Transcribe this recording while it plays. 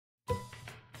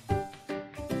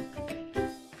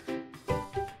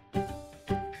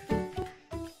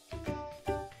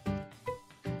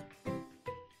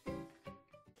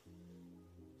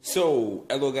So,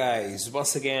 hello guys,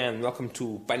 once again, welcome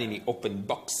to Panini Open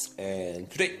Box, and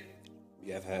today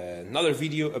we have another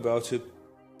video about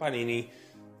Panini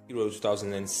Euro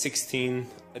 2016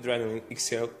 ADRENALYN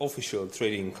XL official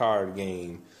trading card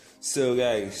game. So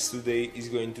guys, today is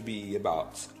going to be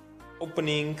about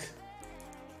opening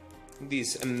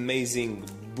these amazing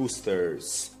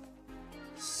boosters.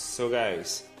 So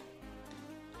guys,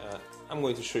 I'm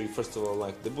going to show you first of all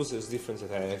like the boosters difference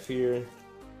that I have here.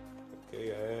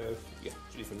 Okay, I have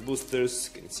three different boosters.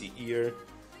 You can see here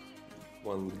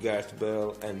one with Gareth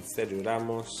Bale and Sergio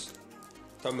Ramos,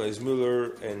 Thomas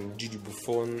Müller and Gigi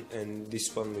Buffon, and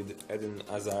this one with Eden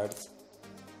Hazard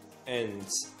and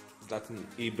Zlatan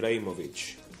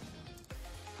Ibrahimovic.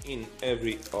 In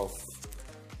every of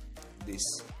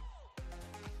these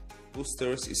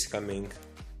boosters is coming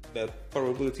the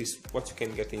probabilities what you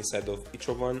can get inside of each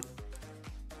of one.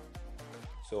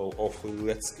 So hopefully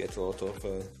let's get a lot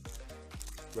of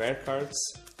rare cards.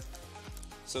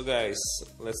 So guys,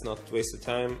 let's not waste the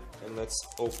time and let's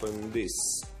open this.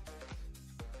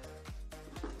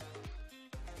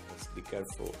 Let's be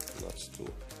careful not to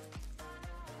get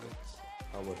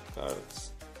our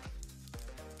cards.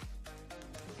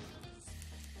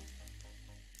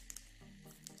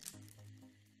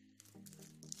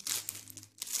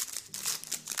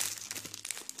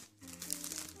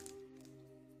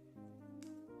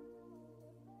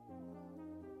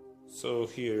 So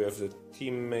here you have the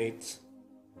teammate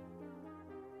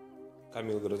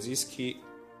Kamil Grodziski,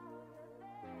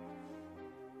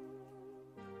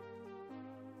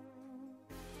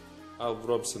 Alf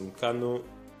Robson Kanu,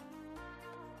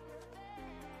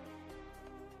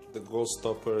 the goal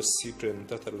stopper Cyprian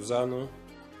Tataruzanu,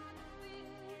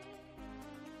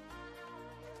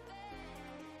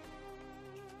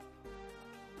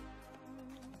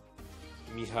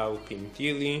 Michał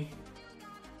Pintilli,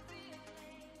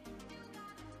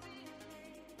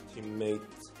 teammate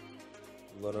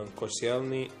Laurent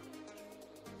Koscielny,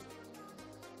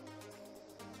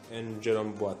 and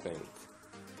Jerome Boateng.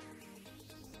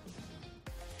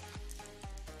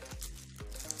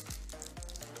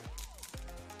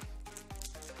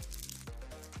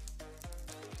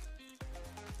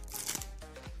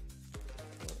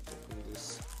 Open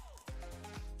this.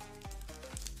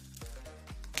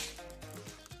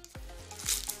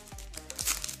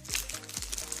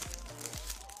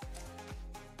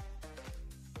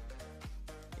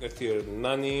 Got here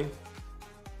Nani,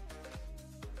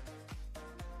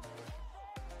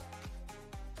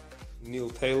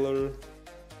 Neil Taylor.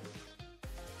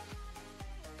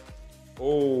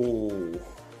 Oh,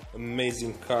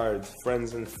 amazing card!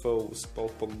 Friends and foes,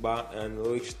 Paul Pogba and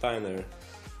Lichtsteiner,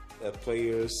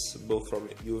 players both from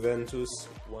Juventus,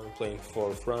 one playing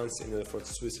for France and the other for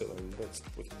Switzerland. Let's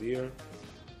put it here.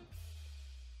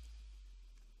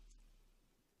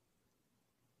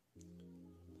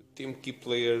 Team key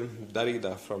player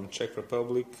Darida from Czech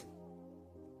Republic,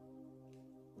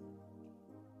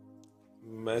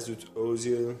 Mesut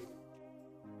Ozil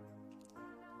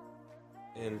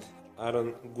and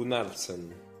Aron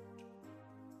Gunnarsson.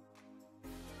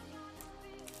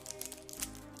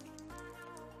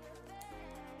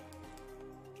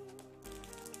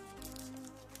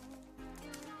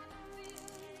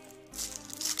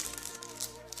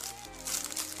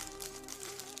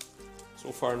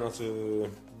 So far not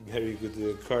very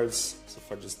good cards, so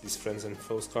far just this friends and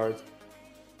foes card.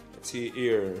 Let's see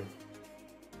here,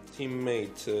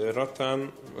 teammate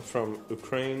Rotan from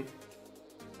Ukraine,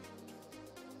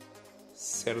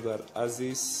 Serdar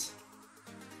Aziz,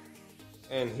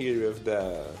 and here we have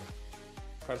the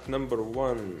card number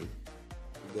 1,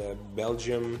 the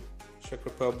Belgium, Czech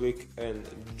Republic and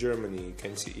Germany. You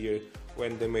can see here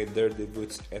when they made their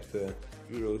debuts at the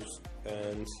Euros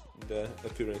and the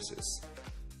appearances.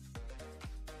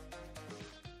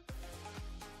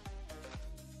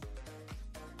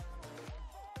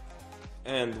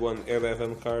 And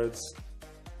 111 cards. You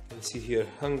can see here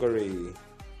Hungary.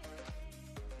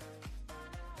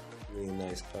 Really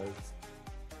nice cards.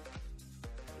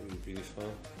 Really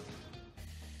beautiful.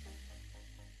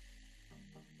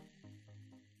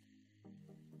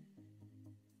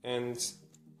 And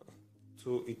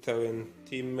 2 Italian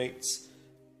teammates,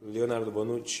 Leonardo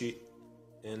Bonucci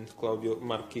and Claudio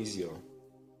Marchisio.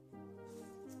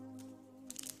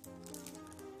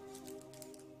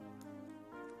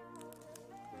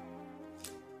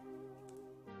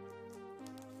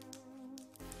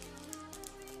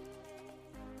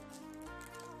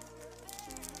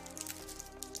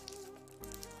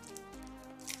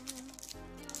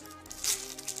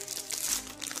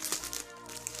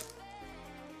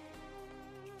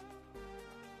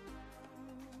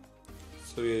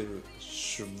 So we have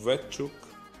Shvechuk,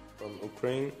 from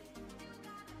Ukraine.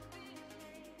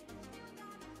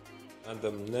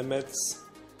 Adam Nemets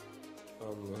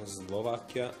from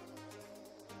Slovakia.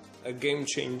 A game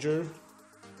changer,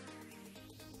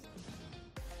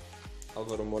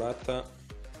 Alvaro Morata.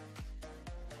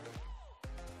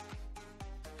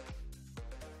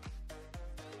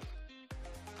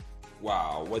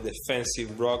 Wow, what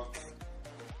defensive block.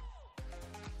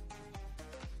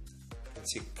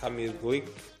 Let's see, Kamil Glik.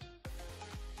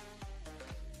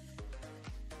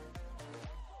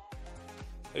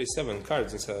 Seven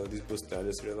cards inside of this booster, I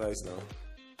just realized now.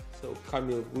 So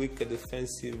Kamil Glik, a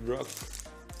defensive rock.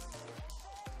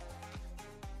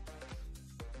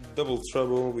 Double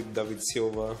trouble with David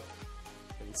Silva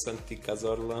and Santi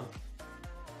Cazorla.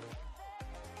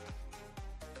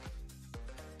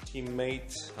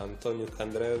 Teammate Antonio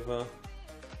Candreva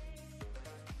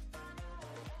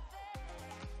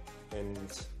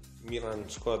and Milan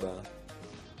Škoda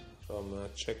from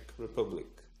Czech Republic.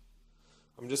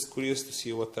 I'm just curious to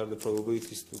see what are the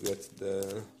probabilities to get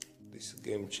these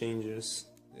game changers.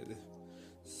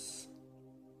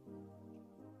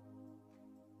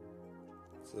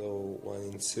 So 1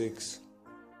 in 6.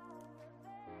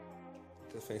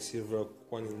 Defensive rock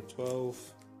 1 in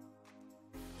 12.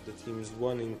 The team is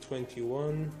 1 in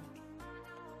 21.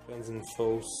 Friends and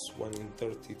foes 1 in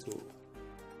 32.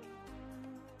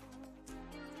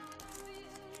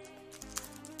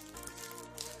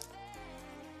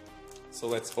 So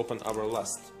let's open our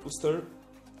last booster.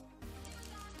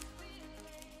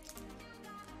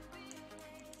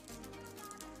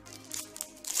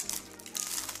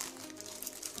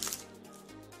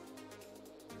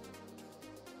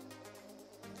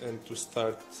 And to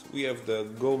start, we have the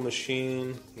goal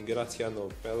machine, Graziano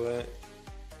Pelle.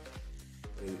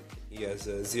 He has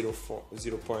a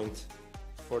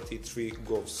 0.43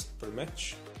 goals per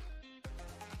match.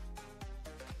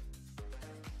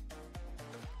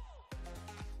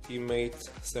 Teammate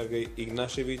Sergei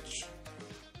Ignashevich.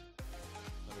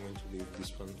 I'm going to leave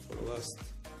this one for last.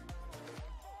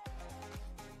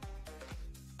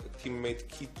 The teammate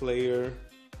key player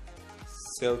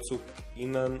Selçuk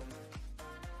Inan,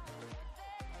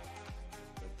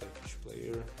 a Turkish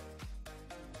player.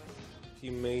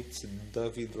 Teammate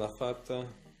David Lafata,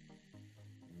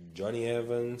 Johnny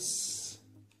Evans,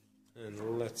 and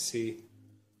let's see,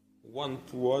 one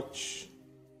to watch,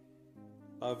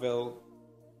 Pavel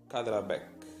Kadrabek.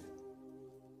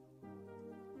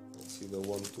 Let's see the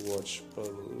one to watch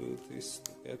probabilities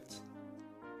to get.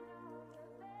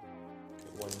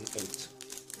 Okay, 1 in 8.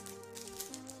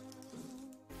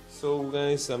 So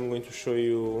guys, I'm going to show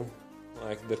you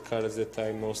like the cards that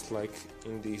I most like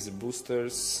in these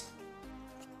boosters.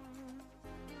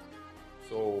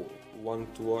 So one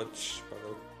to watch,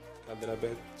 Pavel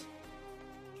Kadrabek,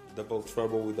 Double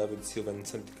Trouble with David Silva and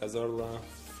Santi Cazorla,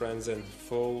 Friends and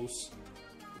Foes,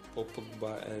 Paul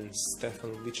Pogba and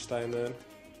Stefan Lichtsteiner,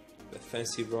 the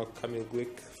Fancy Rock Kamil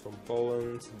Glik from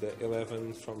Poland, the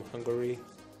 11 from Hungary,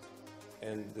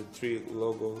 and the 3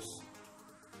 logos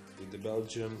with the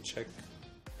Belgium, Czech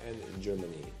and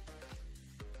Germany.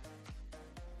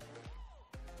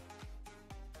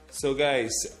 So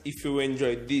guys, if you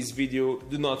enjoyed this video,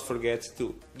 do not forget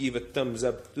to give a thumbs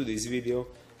up to this video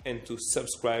and to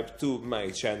subscribe to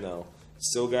my channel.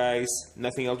 So guys,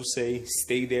 nothing else to say,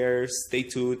 stay there, stay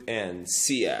tuned, and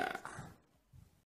see ya!